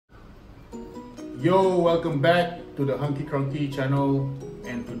Yo, welcome back to the Hunky Crunky channel,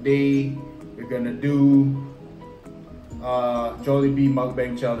 and today we're gonna do Jollibee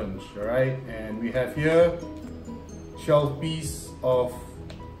Mukbang challenge. Alright, and we have here 12 piece of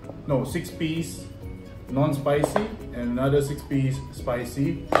 6 piece non-spicy and another 6 piece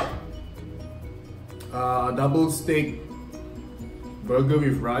spicy, double steak burger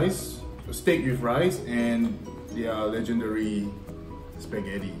with rice, steak with rice, and their legendary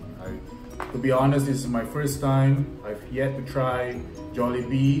spaghetti. To be honest, this is my first time. I've yet to try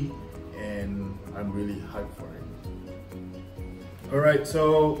Jollibee and I'm really hyped for it. Alright,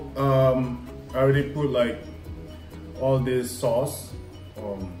 so I already put like all this sauce.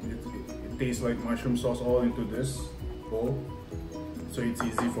 It tastes like mushroom sauce all into this bowl, so it's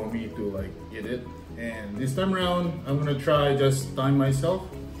easy for me to like eat it. And this time around, I'm gonna try just time myself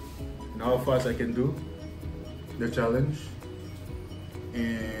and how fast I can do the challenge.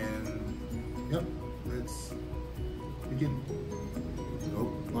 And yep, let's begin.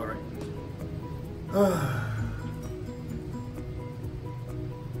 Oh, all right.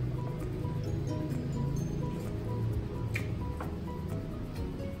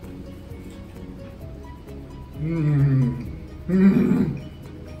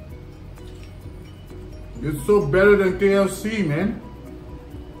 It's so better than KFC, man.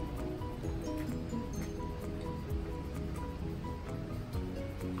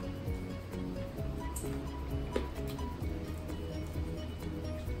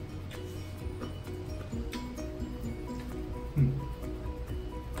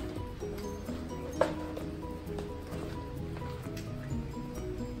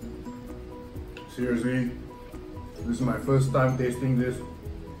 Seriously, this is my first time tasting this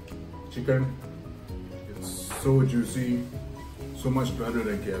chicken. It's so juicy, so much better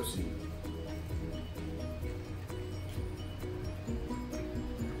than KFC.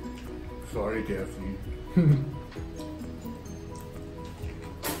 Sorry, KFC.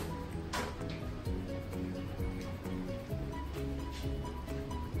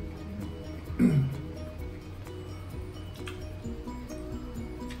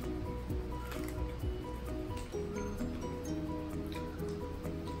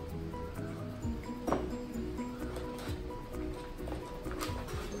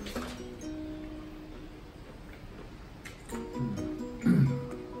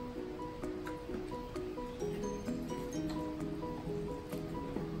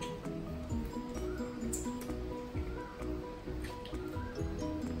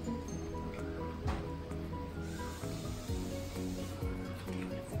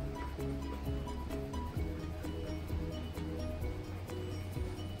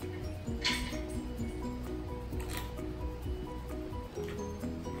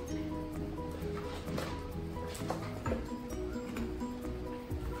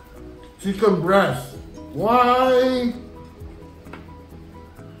 Chicken breast. Why?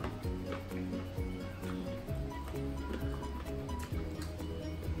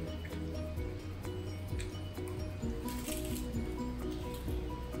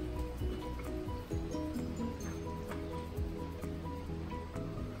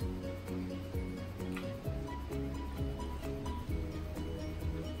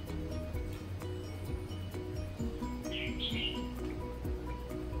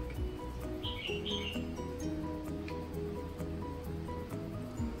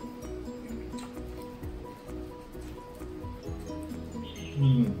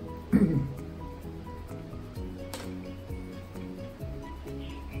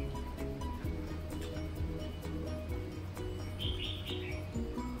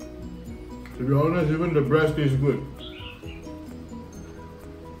 To be honest, even the breast tastes good.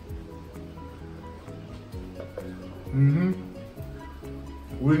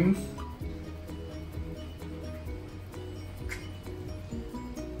 Wings.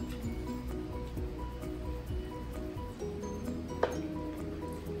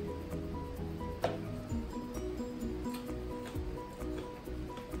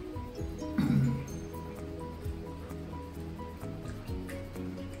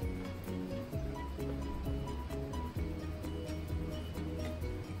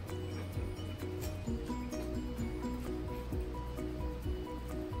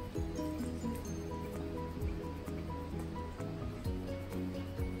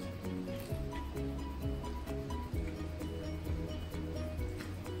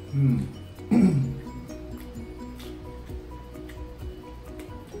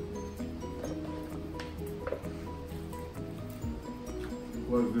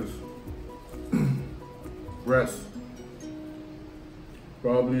 What is this? Breast.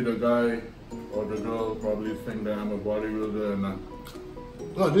 Probably the guy or the girl probably think that I'm a bodybuilder and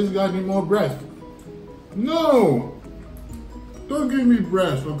oh, this guy need more breast. No! Don't give me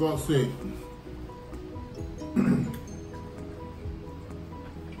breast, for God's sake.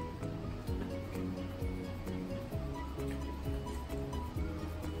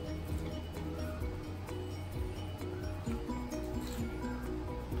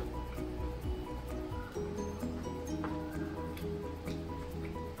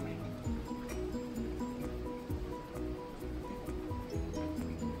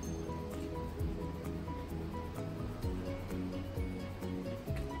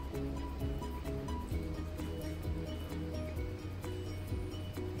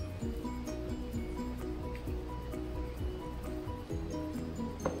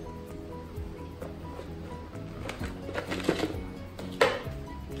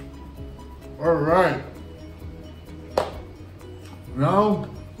 Alright. Now,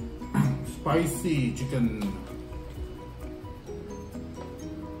 spicy chicken.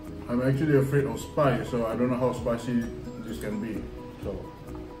 I'm actually afraid of spice, so I don't know how spicy this can be. So.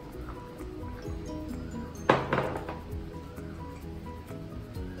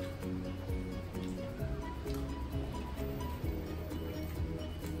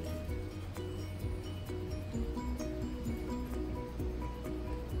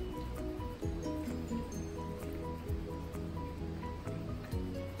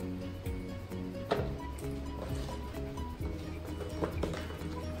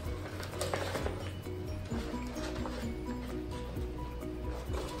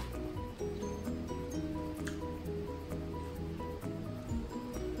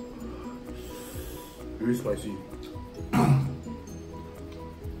 Very spicy.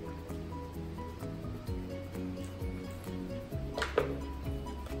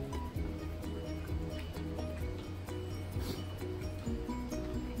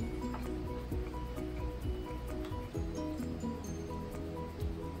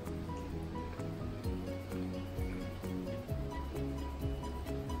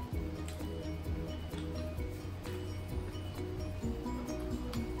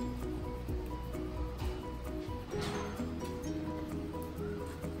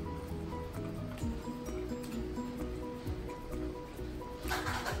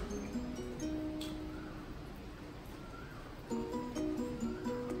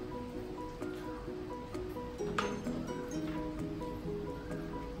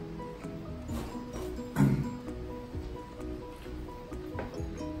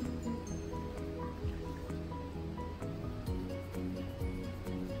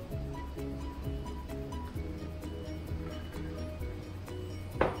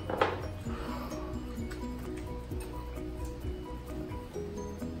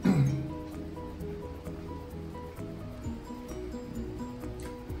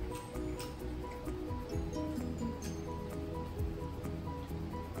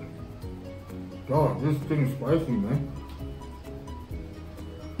 Oh, this thing is spicy, man.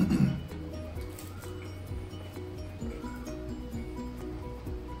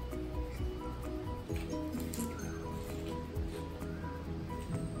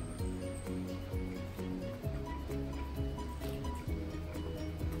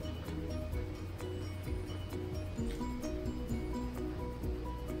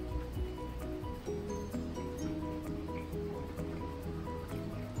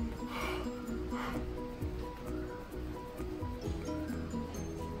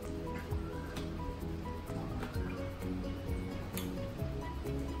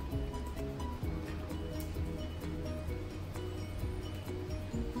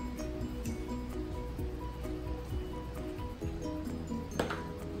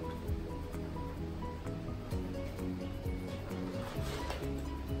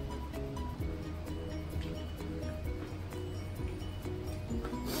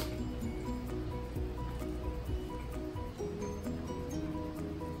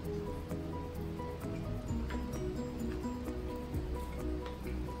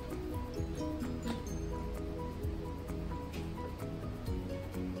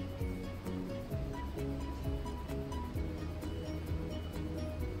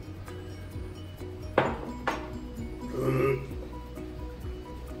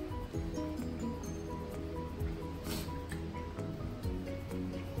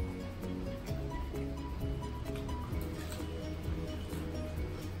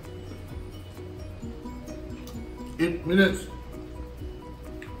 Eight minutes.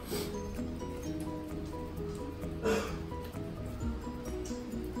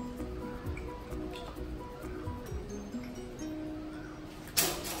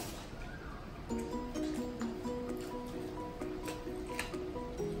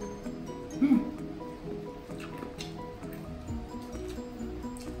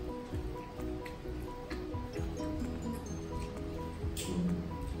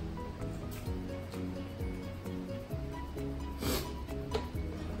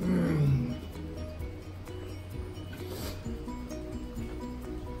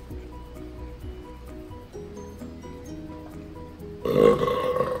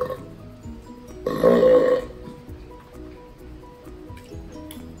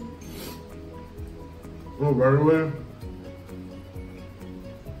 by the way,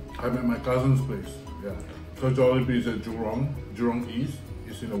 I'm at my cousin's place. Yeah. So Jollibee is at Jurong East.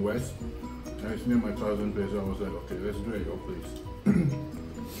 It's in the west. And it's near my cousin's place. I was like, okay, let's do it at your place.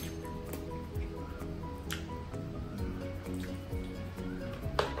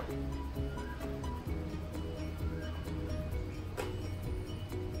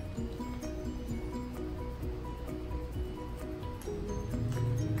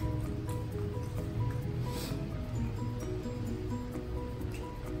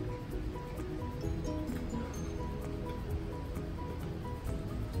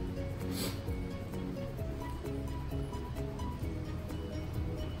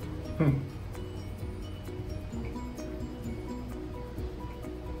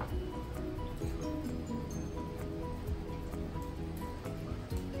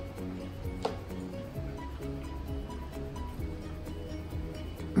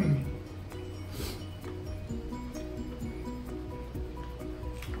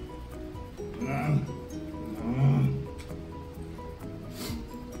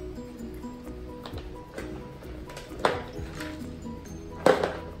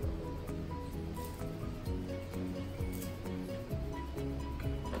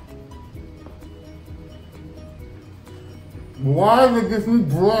 Why they give me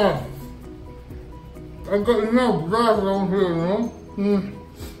breath? I got enough breath down here, you know?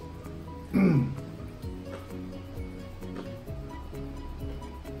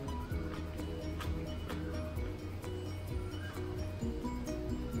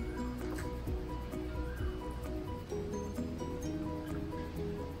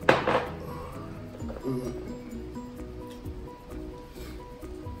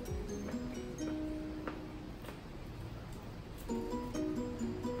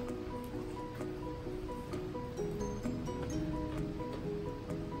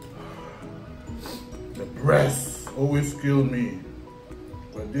 The breasts always kill me,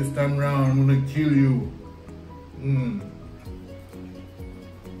 but this time round I'm gonna kill you.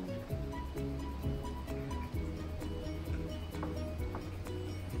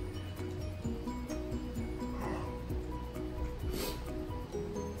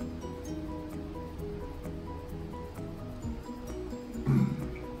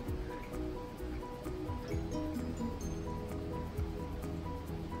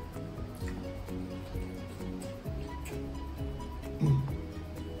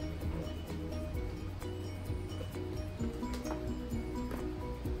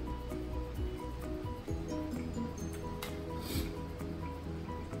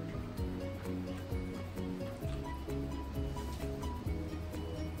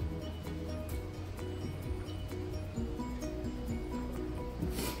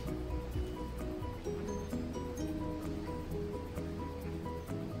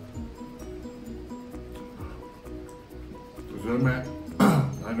 So Matt,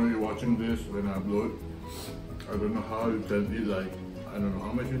 I know you're watching this when I upload. I don't know how you did like, I don't know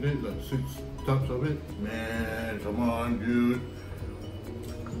how much you did, like 6 tubs of it? Man, come on dude.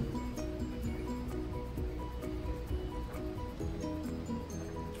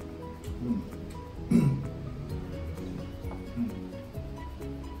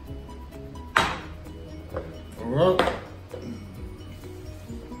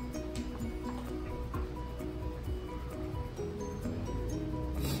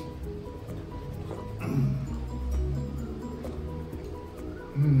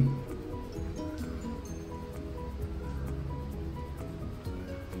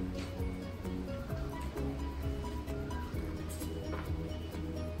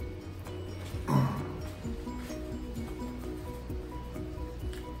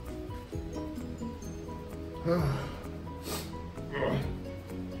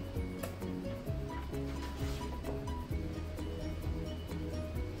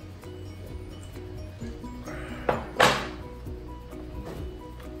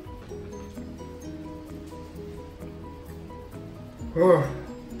 Alright.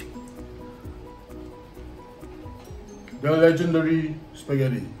 The legendary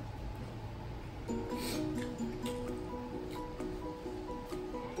spaghetti.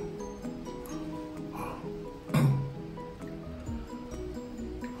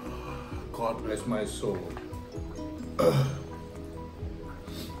 God bless my soul.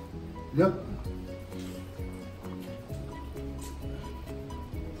 Yep.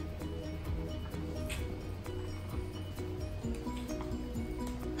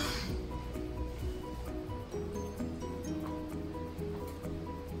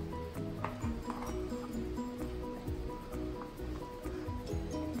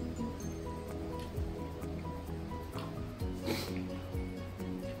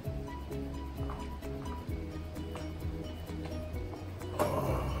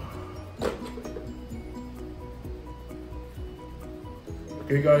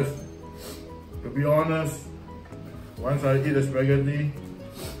 Okay guys, to be honest, once I eat the spaghetti,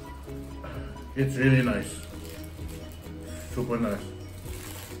 it's really nice. Super nice.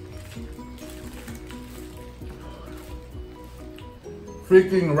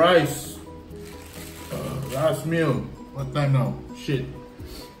 Freaking rice. Last meal. What time now? Shit.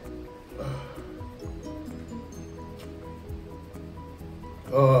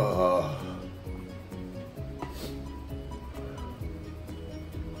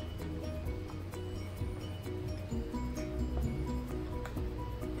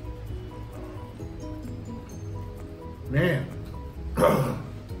 Man.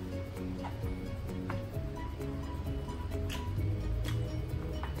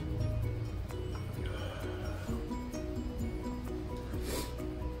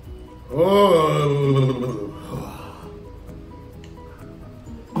 Oh.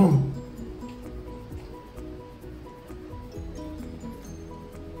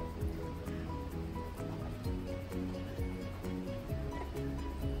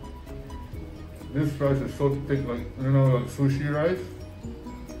 This rice is so thick, like, you know, like sushi rice.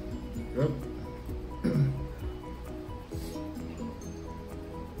 Yep.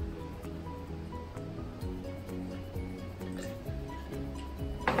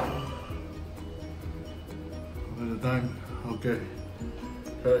 What is the time? Okay.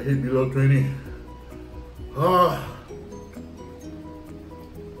 Heat below 20.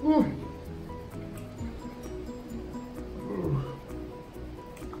 Whew.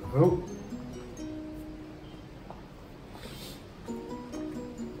 Oh.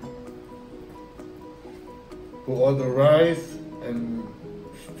 Put all the rice and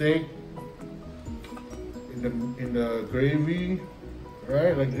steak in the gravy,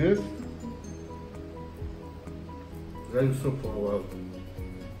 right, like this. Let it soak for a while.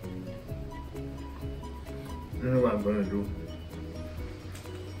 You know what I'm gonna do.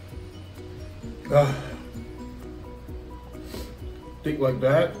 Thick like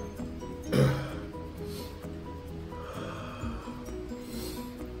that.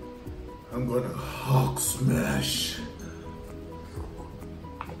 I'm gonna Hulk smash.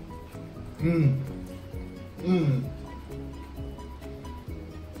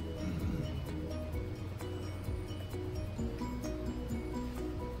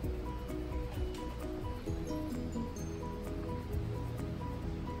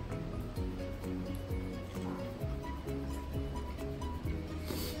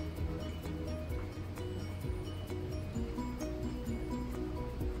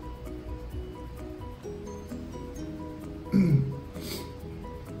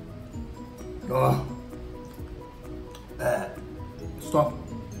 Stop.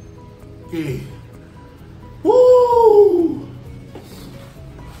 Okay. Woo!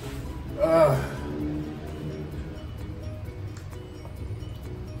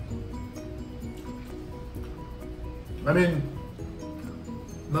 I mean,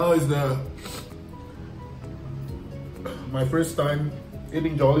 now is my first time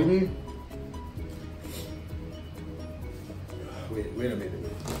eating Jollibee. Wait a minute.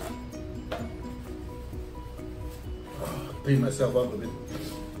 Clean myself up a bit.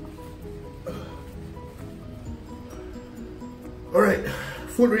 Alright,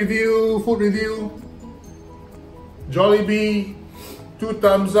 food review. Jollibee, 2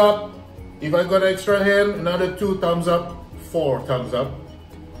 thumbs up. If I got extra hand, another 2 thumbs up, 4 thumbs up.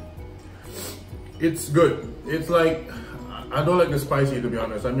 It's good. It's like, I don't like the spicy, to be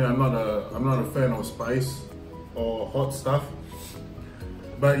honest. I mean, I'm not a fan of spice or hot stuff.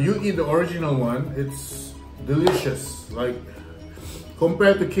 But you eat the original one, it's delicious. Like,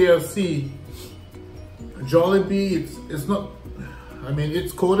 compared to KFC, Jollibee, it's not, I mean,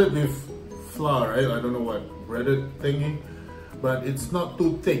 it's coated with flour, right? I don't know what breaded thingy, but it's not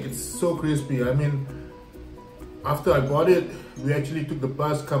too thick. It's so crispy. I mean, after I bought it, we actually took the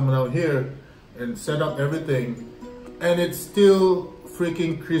bus coming out here and set up everything, and it's still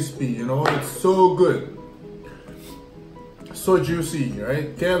freaking crispy, you know? It's so good. So juicy,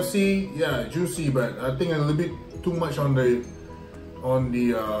 right? KFC, yeah, juicy, but I think a little bit too much on the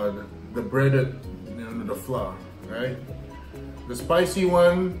breaded, you know, the flour, right? The spicy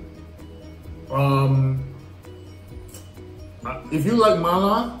one, if you like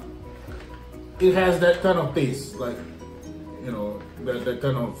mala, it has that kind of taste, like, you know, that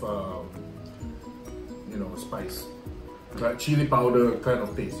kind of you know, spice, that chili powder kind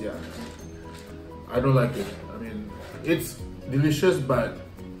of taste. Yeah, I don't like it. I mean, it's delicious, but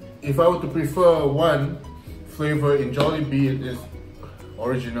if I were to prefer one flavor in Jollibee, it is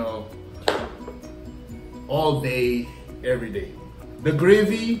original, all day, every day. The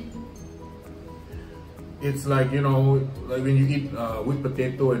gravy, It's like, you know, like when you eat with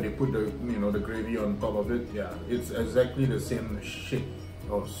potato and they put the, you know, the gravy on top of it. Yeah, it's exactly the same shit.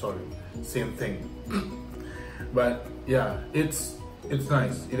 Oh, sorry, same thing. But yeah, it's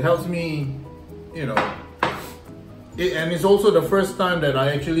nice. It helps me, you know. And it's also the first time that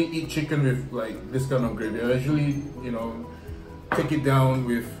I actually eat chicken with like this kind of gravy. I usually, you know, take it down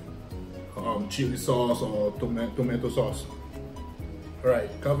with chili sauce or tomato sauce. Alright,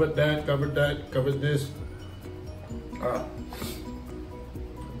 covered this.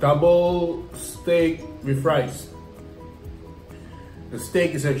 Double steak with rice. The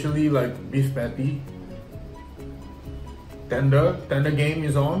steak is actually like beef patty. Tender game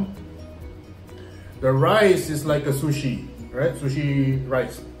is on. The rice is like a sushi, right? Sushi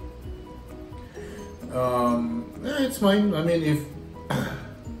rice. It's fine. I mean, if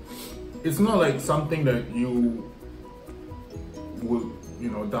it's not like something that you would,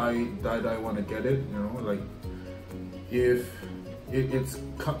 you know, die want to get it, you know, like if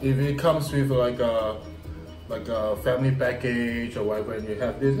it comes with like a family package or whatever, and you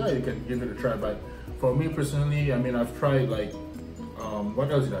have this, yeah, you can give it a try. But for me personally, I mean, I've tried like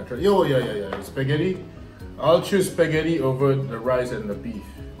what else did I try? Oh yeah, spaghetti. I'll choose spaghetti over the rice and the beef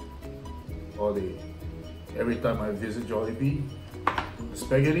all day. Every time I visit Jollibee,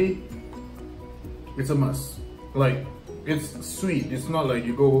 spaghetti, it's a must. Like, it's sweet. It's not like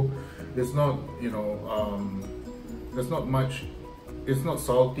you go, it's not, you know, there's not much, it's not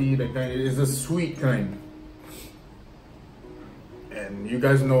salty, that kind. It's a sweet kind. And you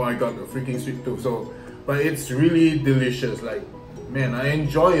guys know I got a freaking sweet tooth, so, but it's really delicious. Like, man, I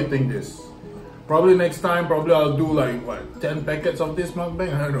enjoy eating this. Probably next time, I'll do like, what, 10 packets of this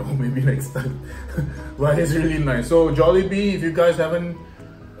mukbang? I don't know, maybe next time. But it's really nice. So Jollibee, if you guys haven't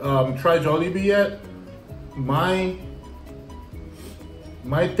tried Jollibee yet, my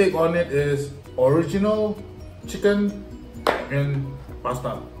take on it is original chicken and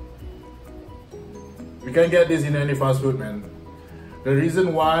pasta. You can't get this in any fast food, man. The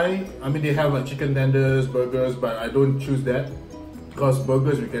reason why, I mean, they have like chicken tenders, burgers, but I don't choose that because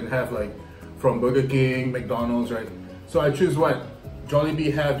burgers we can have like from Burger King, McDonald's, right? So I choose what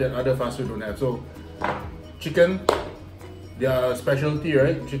Jollibee have that other fast food don't have. So chicken, their specialty,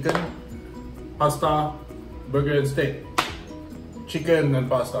 right? Chicken, pasta, burger and steak. Chicken and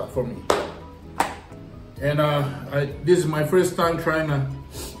pasta for me. And this is my first time trying to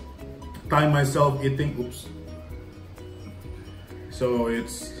time myself eating. Oops. So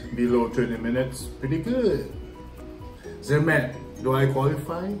it's below 20 minutes. Pretty good. Zermet, do I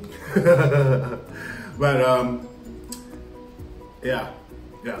qualify? But yeah,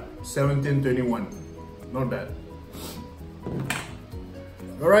 17:21. Not bad.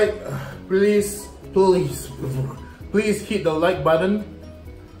 Alright, please hit the like button,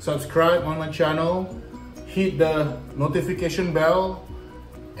 subscribe on my channel, hit the notification bell,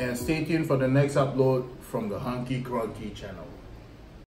 and stay tuned for the next upload from the Hunky Cronky channel.